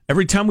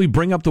 Every time we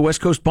bring up the West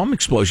Coast bum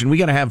explosion, we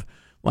got to have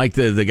like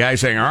the guy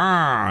saying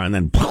 "ah" and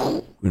then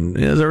poof,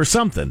 or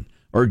something,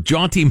 or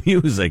jaunty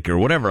music or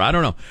whatever. I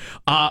don't know.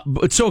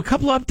 But so a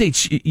couple of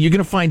updates you're going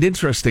to find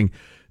interesting.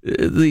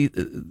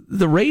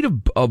 The rate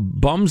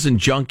of bums and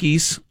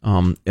junkies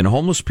and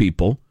homeless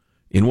people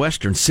in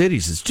western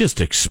cities is just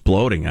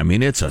exploding. I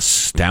mean, it's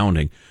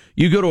astounding.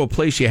 You go to a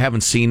place you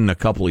haven't seen in a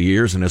couple of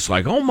years, and it's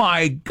like, oh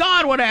my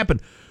God, what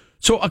happened?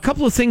 So a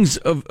couple of things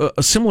of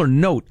a similar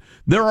note.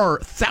 There are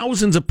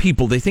thousands of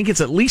people. They think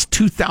it's at least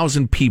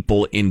 2,000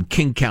 people in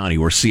King County,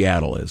 where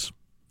Seattle is,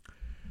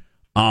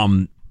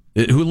 who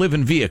live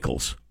in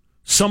vehicles.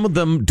 Some of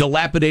them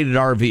dilapidated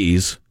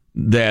RVs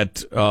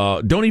that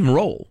don't even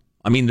roll.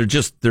 I mean,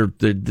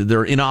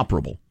 they're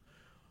inoperable.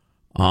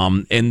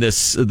 And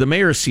the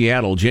mayor of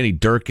Seattle, Jenny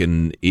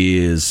Durkin,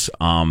 is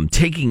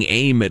taking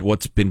aim at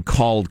what's been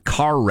called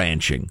car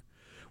ranching,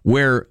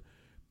 where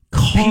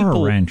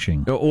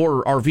ranching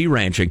or RV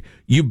ranching,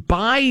 you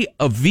buy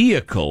a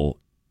vehicle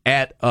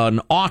at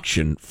an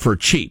auction for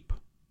cheap,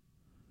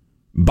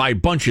 buy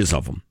bunches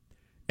of them,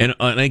 and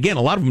again,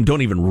 a lot of them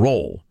don't even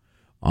roll.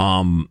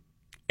 And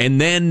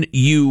then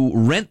you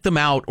rent them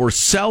out or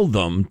sell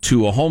them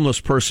to a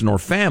homeless person or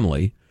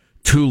family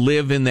to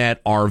live in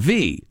that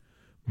RV.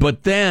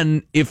 But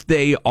then if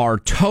they are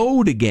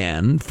towed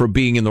again for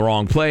being in the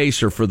wrong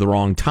place or for the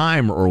wrong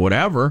time or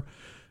whatever,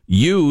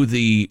 you,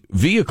 the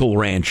vehicle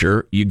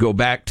rancher, you go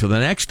back to the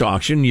next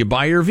auction, you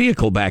buy your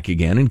vehicle back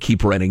again and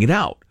keep renting it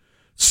out.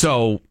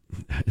 So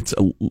it's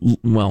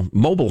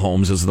mobile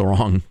homes is the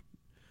wrong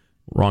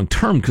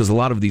term, because a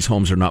lot of these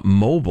homes are not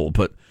mobile,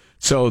 but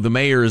so the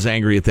mayor is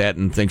angry at that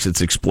and thinks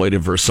it's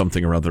exploitive or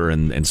something or other,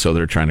 and so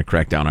they're trying to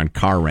crack down on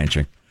car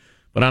ranching.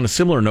 But on a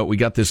similar note, we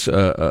got this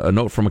a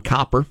note from a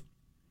copper.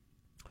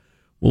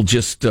 We'll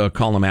just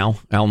call him Al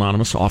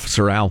Anonymous,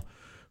 Officer Al,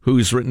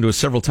 who's written to us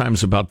several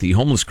times about the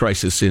homeless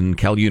crisis in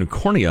Cal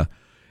Unicornia.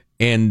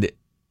 And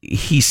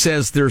he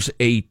says there's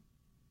a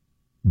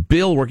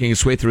bill working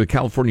its way through the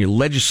California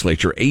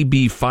legislature,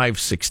 AB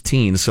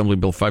 516, Assembly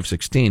Bill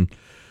 516.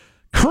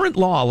 Current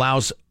law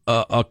allows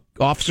a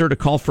officer to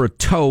call for a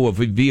tow of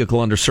a vehicle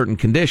under certain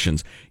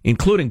conditions,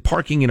 including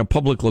parking in a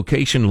public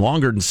location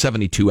longer than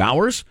 72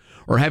 hours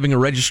or having a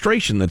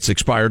registration that's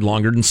expired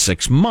longer than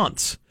 6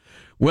 months.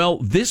 Well,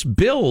 this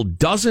bill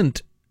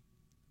doesn't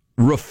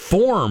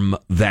reform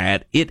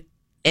that. It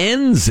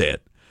ends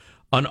it.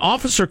 An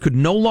officer could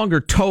no longer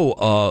tow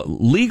a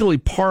legally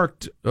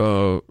parked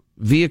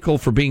vehicle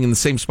for being in the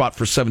same spot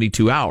for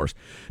 72 hours.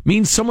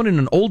 Means someone in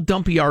an old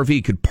dumpy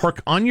RV could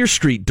park on your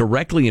street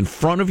directly in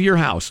front of your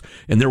house,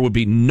 and there would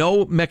be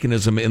no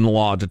mechanism in the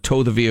law to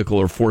tow the vehicle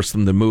or force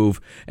them to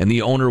move, and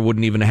the owner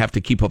wouldn't even have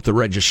to keep up the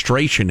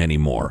registration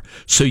anymore.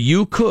 So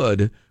you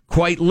could,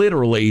 quite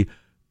literally,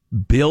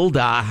 build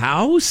a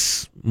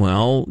house.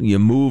 Well, you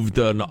moved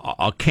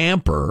a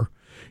camper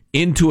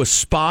into a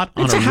spot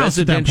on a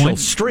residential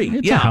street.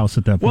 It's a house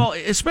at that point. Well,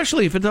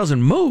 especially if it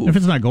doesn't move. If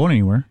it's not going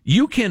anywhere.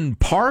 You can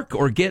park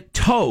or get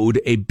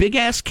towed a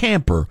big-ass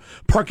camper,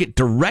 park it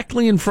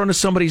directly in front of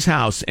somebody's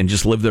house, and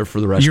just live there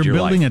for the rest of your life.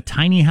 You're building a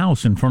tiny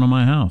house in front of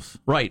my house.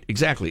 Right,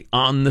 exactly,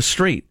 on the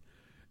street.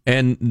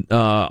 And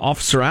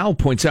Officer Al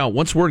points out,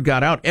 once word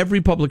got out,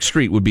 every public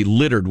street would be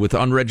littered with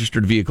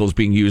unregistered vehicles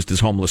being used as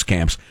homeless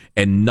camps,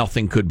 and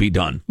nothing could be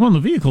done. Well, the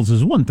vehicles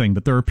is one thing,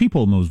 but there are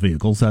people in those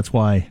vehicles. That's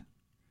why...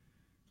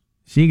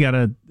 So you got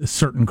a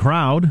certain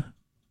crowd.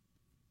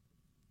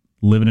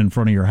 living in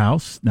front of your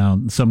house. Now,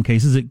 in some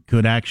cases, it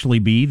could actually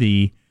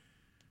be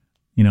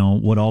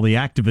what all the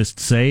activists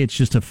say. It's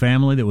just a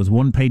family that was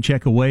one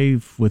paycheck away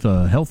with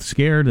a health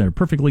scare. They're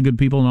perfectly good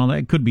people and all that.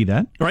 It could be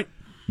that. Right.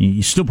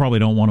 You still probably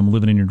don't want them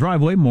living in your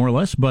driveway, more or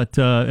less, but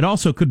it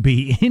also could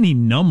be any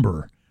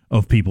number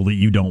of people that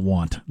you don't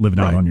want living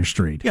out on your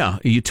street. Yeah,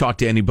 you talk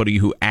to anybody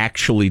who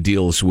actually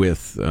deals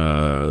with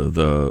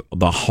the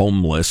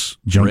homeless,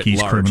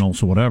 junkies,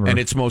 criminals, or whatever, and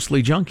it's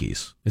mostly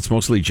junkies. It's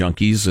mostly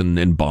junkies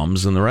and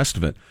bums and the rest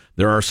of it.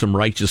 There are some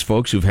righteous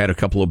folks who've had a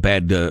couple of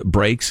bad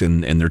breaks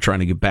and they're trying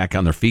to get back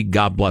on their feet.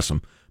 God bless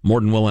them. More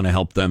than willing to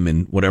help them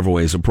in whatever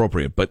way is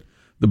appropriate. But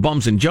the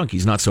bums and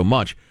junkies, not so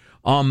much.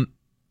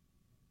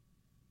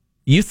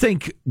 You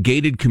think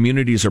gated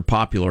communities are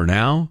popular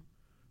now?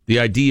 The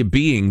idea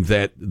being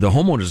that the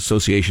homeowners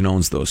association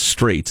owns those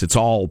streets. It's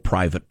all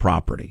private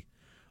property.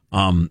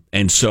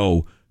 And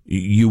so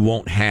you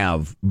won't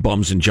have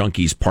bums and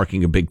junkies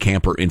parking a big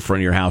camper in front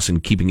of your house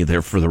and keeping it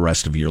there for the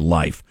rest of your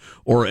life,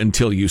 or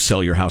until you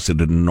sell your house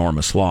at an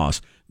enormous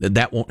loss.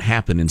 That won't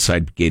happen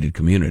inside gated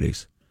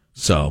communities.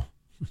 So,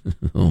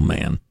 oh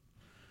man,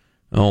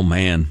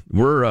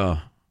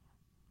 we're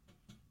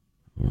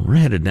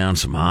headed down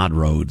some odd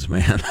roads,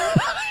 man.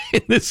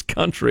 In this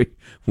country,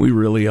 we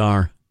really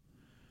are.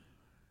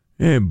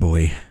 Hey,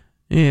 boy.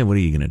 Yeah, what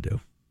are you going to do?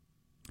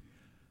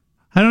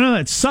 I don't know.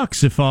 That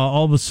sucks if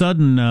all of a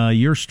sudden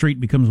your street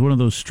becomes one of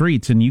those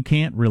streets and you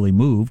can't really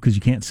move because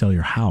you can't sell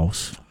your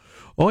house.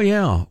 Oh,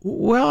 yeah.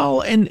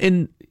 Well, and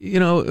many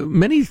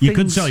things... You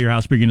couldn't sell your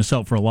house, but you're going to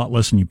sell it for a lot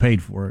less than you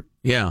paid for it.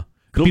 Yeah.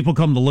 People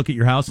come to look at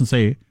your house and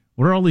say,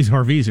 what are all these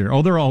RVs here?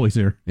 Oh, they're always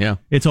here. Yeah.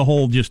 It's a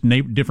whole just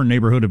different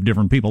neighborhood of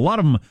different people. A lot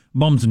of them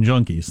bums and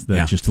junkies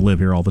that just live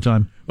here all the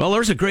time. Well,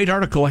 there's a great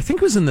article, I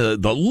think it was in the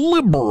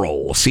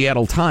liberal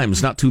Seattle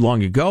Times not too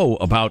long ago,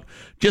 about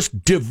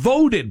just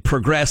devoted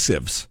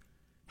progressives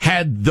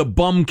had the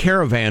bum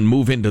caravan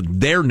move into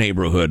their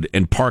neighborhood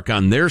and park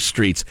on their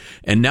streets,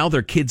 and now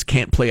their kids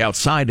can't play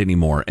outside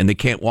anymore, and they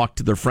can't walk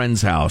to their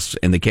friend's house,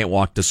 and they can't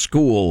walk to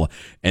school,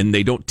 and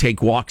they don't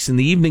take walks in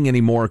the evening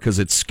anymore because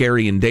it's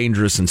scary and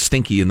dangerous and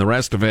stinky and the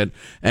rest of it.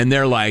 And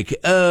they're like,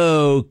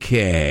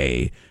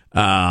 okay,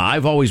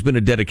 I've always been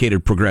a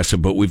dedicated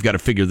progressive, but we've got to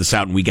figure this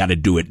out, and we got to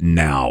do it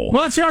now.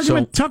 Well, that's the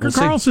argument Tucker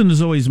Carlson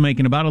is always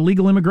making about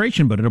illegal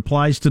immigration, but it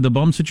applies to the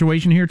bum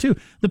situation here, too.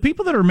 The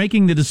people that are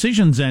making the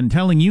decisions and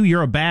telling you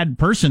you're a bad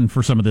person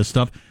for some of this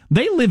stuff,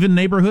 they live in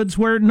neighborhoods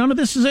where none of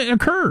this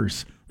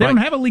occurs. They don't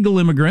have illegal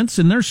immigrants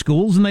in their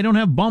schools, and they don't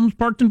have bums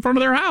parked in front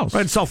of their house.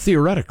 Right, it's all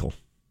theoretical.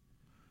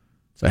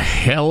 It's a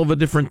hell of a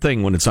different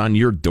thing when it's on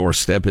your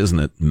doorstep, isn't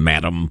it,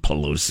 Madam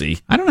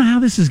Pelosi? I don't know how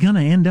this is going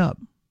to end up,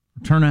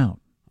 turn out.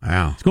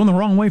 Wow. It's going the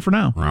wrong way for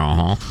now.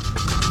 Uh-huh.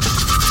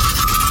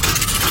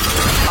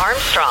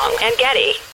 Armstrong and Getty.